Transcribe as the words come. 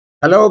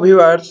Hello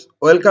viewers,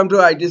 welcome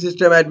to IT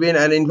System Admin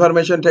and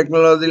Information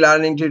Technology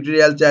Learning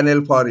tutorial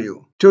channel for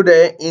you.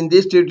 Today in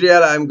this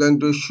tutorial I am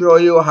going to show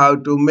you how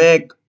to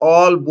make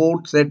all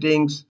boot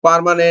settings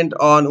permanent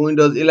on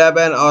Windows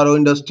 11 or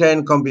Windows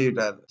 10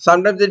 computer.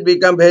 Sometimes it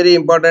becomes very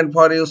important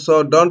for you,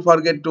 so don't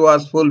forget to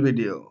watch full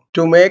video.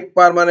 To make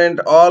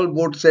permanent all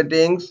boot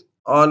settings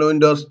on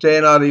Windows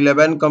 10 or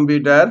 11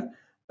 computer,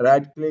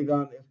 right click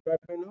on Start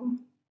menu,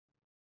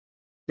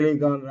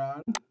 click on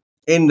Run.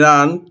 In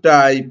Run,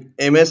 type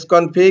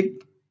msconfig.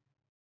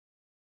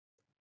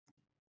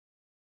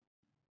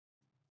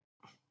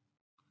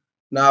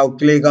 Now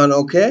click on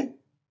OK.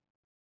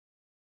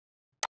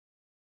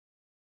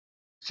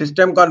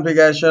 System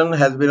configuration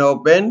has been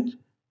opened.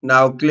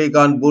 Now click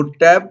on Boot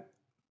tab,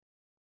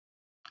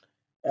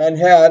 and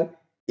here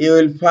you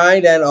will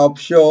find an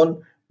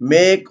option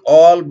Make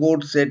all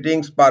boot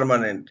settings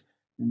permanent.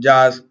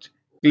 Just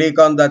click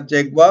on the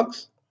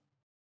checkbox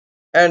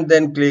and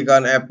then click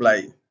on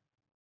Apply.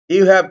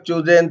 You have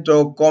chosen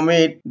to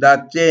commit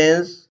the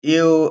change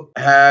you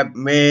have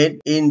made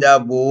in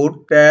the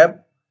Boot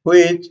tab,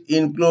 which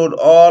include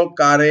all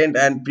current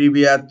and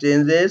previous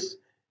changes.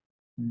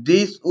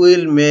 This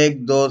will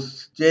make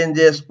those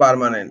changes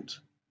permanent,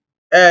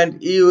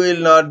 and you will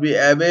not be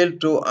able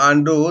to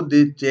undo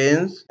the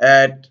change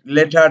at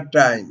later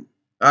time.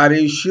 Are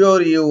you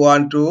sure you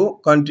want to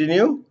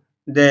continue?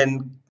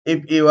 Then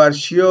if you are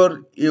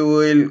sure you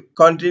will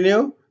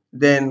continue,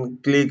 then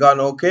click on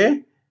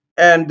OK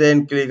and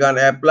then click on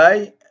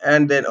Apply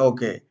and then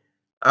OK.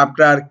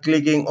 After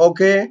clicking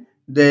OK,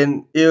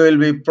 then you will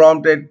be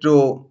prompted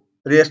to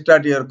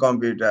restart your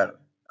computer.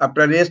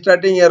 After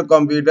restarting your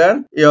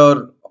computer,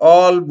 your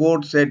all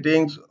boot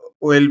settings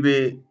will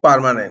be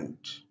permanent.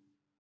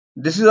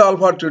 This is all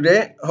for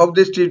today. Hope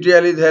this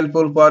tutorial is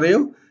helpful for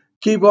you.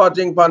 Keep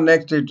watching for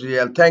next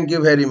tutorial. Thank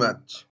you very much.